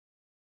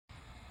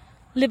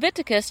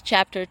Leviticus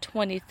chapter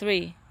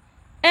 23.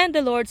 And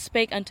the Lord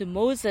spake unto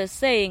Moses,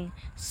 saying,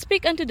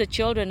 Speak unto the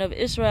children of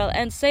Israel,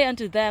 and say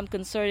unto them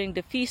concerning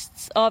the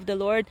feasts of the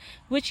Lord,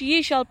 which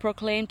ye shall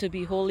proclaim to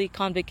be holy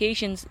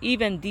convocations,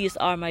 even these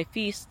are my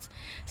feasts.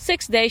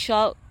 6 days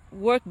shall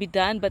work be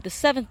done, but the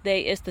 7th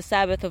day is the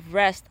Sabbath of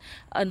rest,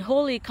 an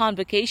holy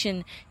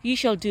convocation. Ye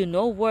shall do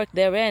no work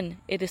therein.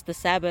 It is the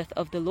Sabbath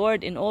of the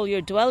Lord in all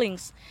your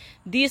dwellings.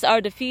 These are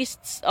the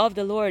feasts of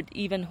the Lord,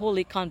 even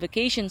holy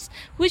convocations,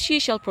 which ye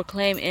shall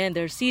proclaim in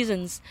their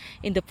seasons.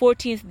 In the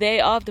 14th day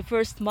of the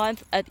first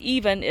month at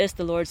even is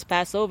the Lord's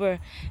Passover,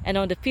 and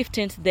on the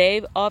 15th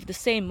day of the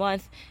same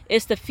month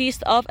is the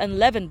feast of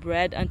unleavened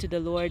bread unto the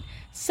Lord.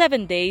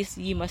 7 days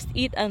ye must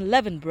eat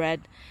unleavened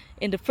bread.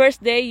 In the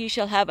first day ye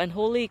shall have an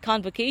holy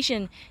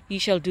convocation. Ye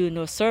shall do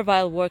no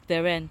servile work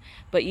therein,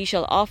 but ye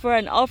shall offer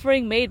an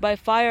offering made by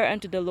fire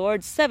unto the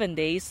Lord 7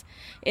 days.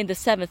 In the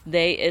 7th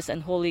day is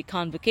an holy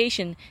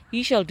convocation.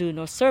 Ye shall do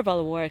no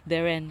servile work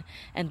therein.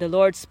 And the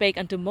Lord spake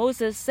unto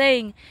Moses,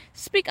 saying,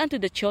 Speak unto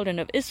the children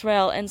of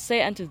Israel, and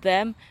say unto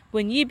them,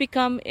 When ye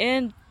become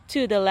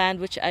into the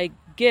land which I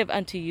give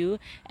unto you,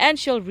 and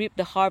shall reap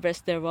the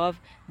harvest thereof,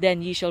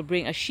 then ye shall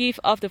bring a sheaf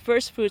of the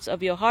firstfruits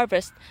of your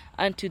harvest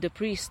unto the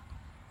priest.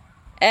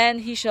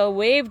 And he shall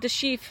wave the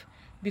sheaf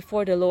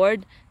before the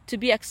Lord, to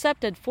be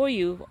accepted for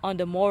you. On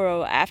the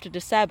morrow after the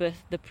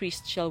Sabbath the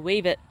priest shall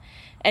wave it.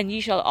 And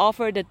ye shall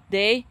offer the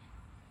day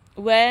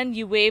when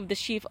you wave the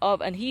sheaf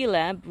of an he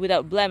lamb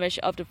without blemish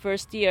of the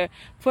first year,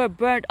 for a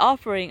burnt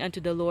offering unto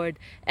the Lord.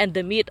 And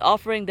the meat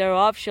offering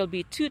thereof shall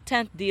be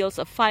 2/10 deals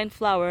of fine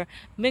flour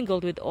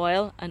mingled with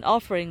oil, an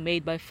offering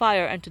made by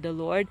fire unto the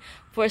Lord,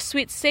 for a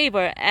sweet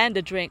savour. And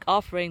the drink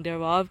offering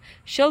thereof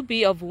shall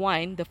be of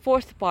wine, the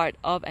 4th part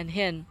of an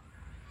hin.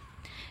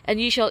 And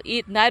ye shall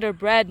eat neither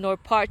bread, nor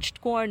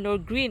parched corn, nor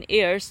green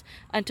ears,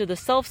 unto the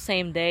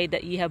selfsame day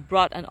that ye have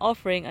brought an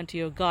offering unto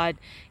your God.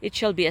 It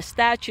shall be a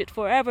statute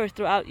forever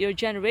throughout your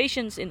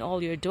generations in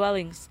all your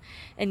dwellings.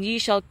 And ye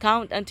shall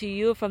count unto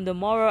you from the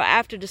morrow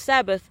after the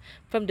Sabbath,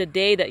 from the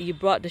day that ye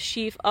brought the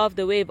sheaf of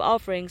the wave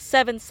offering.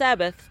 7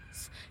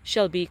 Sabbaths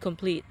shall be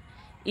complete.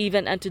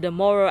 Even unto the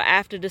morrow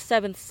after the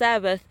 7th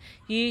Sabbath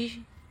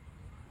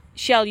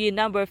shall ye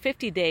number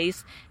 50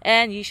 days,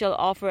 and ye shall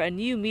offer a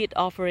new meat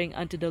offering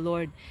unto the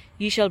Lord.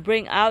 Ye shall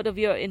bring out of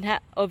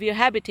your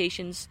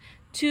habitations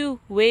 2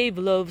 wave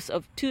loaves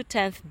of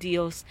 2/10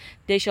 deals.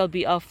 They shall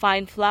be of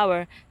fine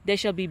flour. They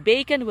shall be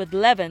baken with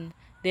leaven.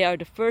 They are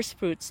the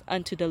firstfruits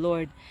unto the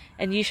Lord.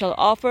 And ye shall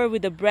offer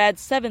with the bread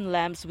 7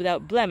 lambs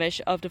without blemish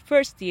of the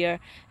first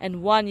year,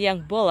 and 1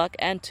 young bullock,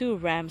 and 2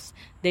 rams.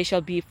 They shall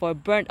be for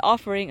burnt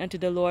offering unto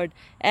the Lord,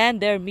 and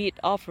their meat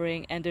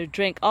offering, and their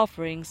drink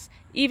offerings,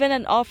 even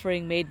an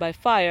offering made by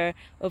fire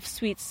of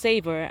sweet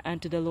savour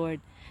unto the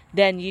Lord.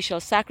 Then ye shall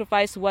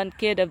sacrifice 1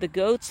 kid of the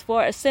goats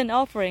for a sin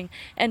offering,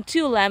 and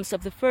 2 lambs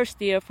of the first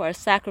year for a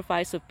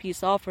sacrifice of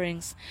peace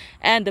offerings.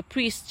 And the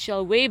priest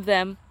shall wave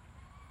them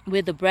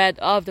with the bread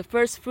of the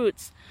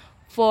firstfruits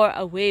for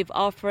a wave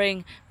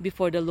offering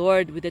before the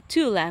Lord with the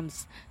 2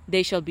 lambs.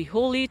 They shall be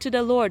holy to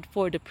the Lord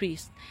for the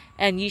priest.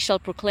 And ye shall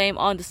proclaim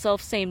on the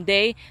selfsame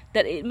day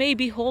that it may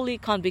be holy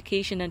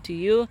convocation unto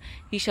you.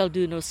 Ye shall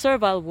do no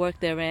servile work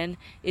therein.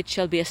 It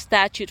shall be a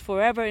statute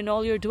forever in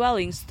all your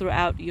dwellings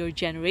throughout your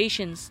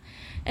generations.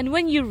 And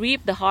when you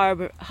reap the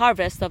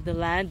harvest of the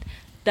land,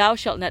 thou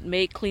shalt not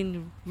make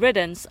clean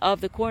riddance of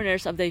the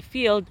corners of thy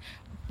field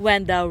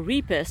when thou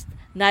reapest,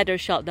 neither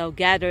shalt thou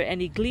gather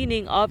any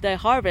gleaning of thy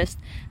harvest.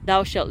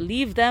 Thou shalt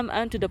leave them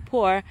unto the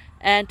poor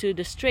and to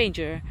the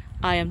stranger.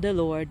 I am the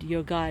Lord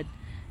your God.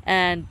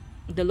 And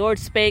the Lord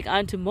spake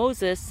unto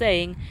Moses,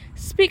 saying,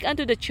 Speak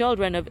unto the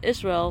children of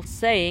Israel,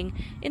 saying,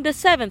 In the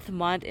 7th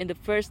month, in the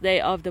 1st day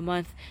of the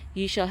month,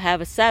 ye shall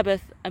have a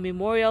Sabbath, a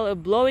memorial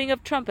of blowing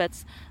of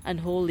trumpets, an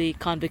holy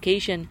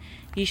convocation.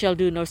 Ye shall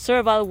do no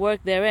servile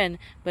work therein,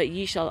 but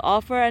ye shall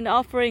offer an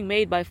offering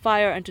made by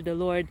fire unto the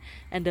Lord.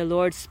 And the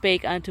Lord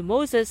spake unto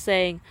Moses,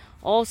 saying,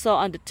 Also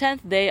on the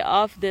 10th day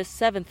of this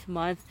 7th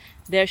month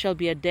there shall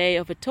be a day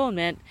of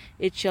atonement.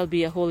 It shall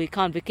be a holy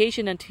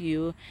convocation unto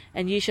you,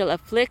 and ye shall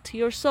afflict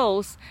your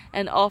souls,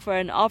 and offer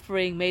an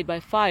offering made by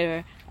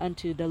fire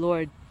unto the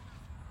Lord.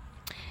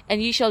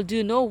 And ye shall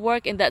do no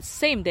work in that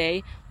same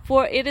day,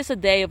 for it is a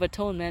day of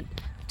atonement,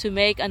 to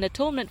make an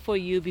atonement for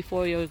you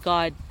before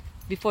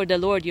the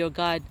Lord your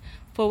God.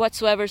 For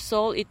whatsoever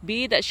soul it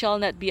be that shall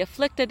not be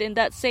afflicted in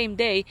that same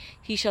day,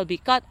 he shall be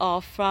cut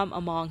off from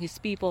among his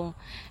people.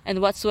 And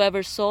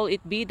whatsoever soul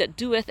it be that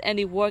doeth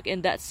any work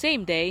in that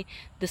same day,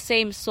 the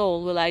same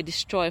soul will I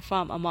destroy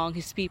from among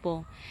his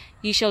people.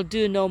 Ye shall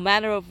do no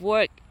manner of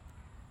work.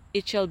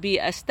 It shall be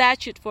a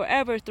statute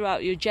forever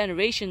throughout your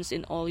generations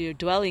in all your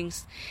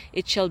dwellings.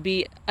 It shall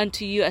be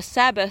unto you a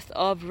Sabbath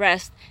of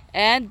rest,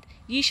 and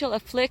ye shall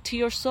afflict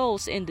your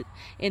souls in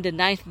the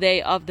 9th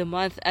day of the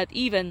month at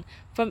even.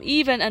 From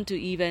even unto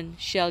even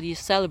shall ye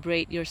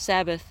celebrate your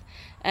Sabbath.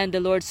 And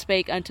the Lord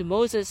spake unto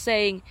Moses,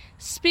 saying,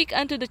 Speak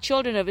unto the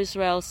children of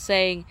Israel,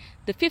 saying,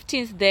 The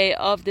 15th day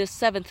of this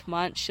 7th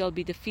month shall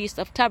be the feast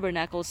of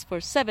tabernacles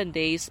for 7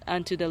 days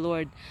unto the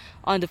Lord.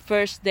 On the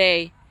 1st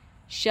day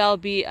shall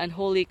be an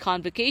holy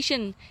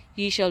convocation.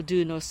 Ye shall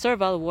do no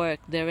servile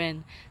work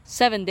therein.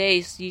 7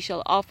 days ye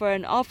shall offer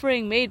an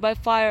offering made by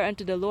fire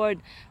unto the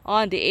Lord.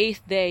 On the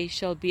 8th day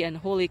shall be an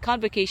holy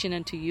convocation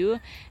unto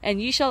you,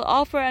 and ye shall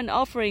offer an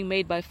offering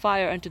made by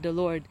fire unto the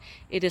Lord.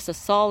 It is a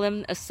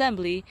solemn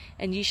assembly,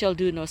 and ye shall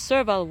do no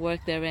servile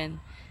work therein.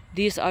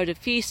 These are the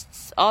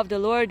feasts of the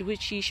Lord,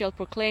 which ye shall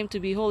proclaim to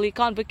be holy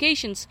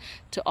convocations,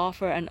 to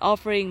offer an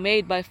offering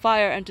made by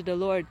fire unto the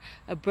Lord,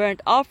 a burnt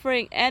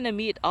offering and a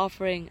meat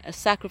offering, a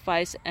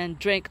sacrifice and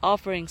drink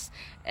offerings,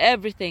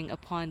 everything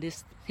upon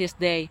his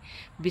day,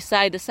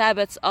 beside the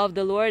Sabbaths of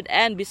the Lord,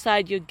 and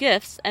beside your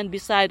gifts, and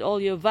beside all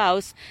your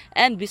vows,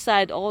 and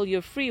beside all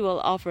your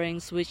freewill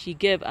offerings which ye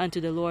give unto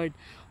the Lord.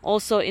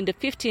 Also in the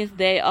 15th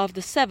day of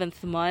the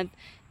 7th month,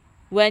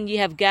 when ye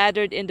have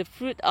gathered in the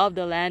fruit of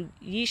the land,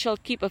 ye shall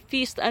keep a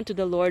feast unto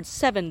the Lord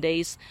 7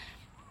 days.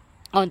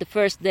 On the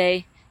 1st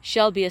day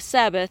shall be a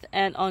Sabbath,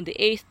 and on the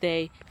 8th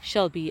day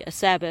shall be a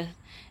Sabbath.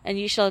 And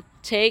ye shall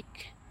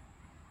take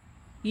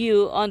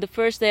you on the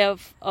 1st day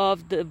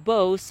of the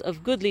boughs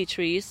of goodly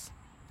trees,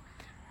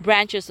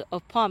 branches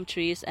of palm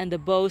trees, and the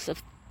boughs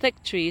of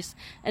thick trees,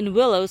 and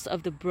willows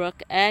of the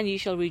brook, and ye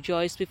shall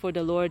rejoice before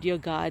the Lord your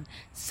God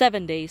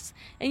 7 days.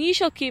 And ye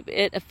shall keep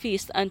it a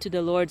feast unto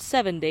the Lord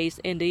 7 days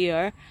in the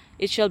year.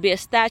 It shall be a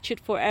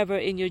statute forever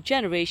in your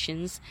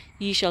generations.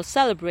 Ye shall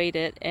celebrate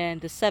it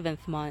in the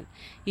 7th month.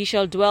 Ye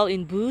shall dwell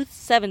in booths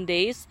 7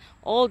 days.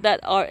 All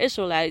that are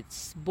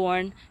Israelites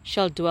born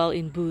shall dwell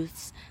in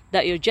booths,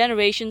 that your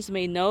generations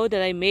may know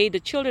that I made the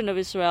children of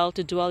Israel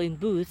to dwell in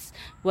booths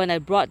when I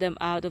brought them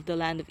out of the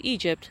land of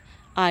Egypt.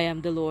 I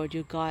am the Lord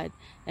your God.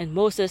 And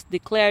Moses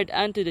declared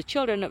unto the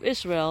children of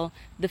Israel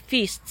the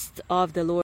feasts of the Lord.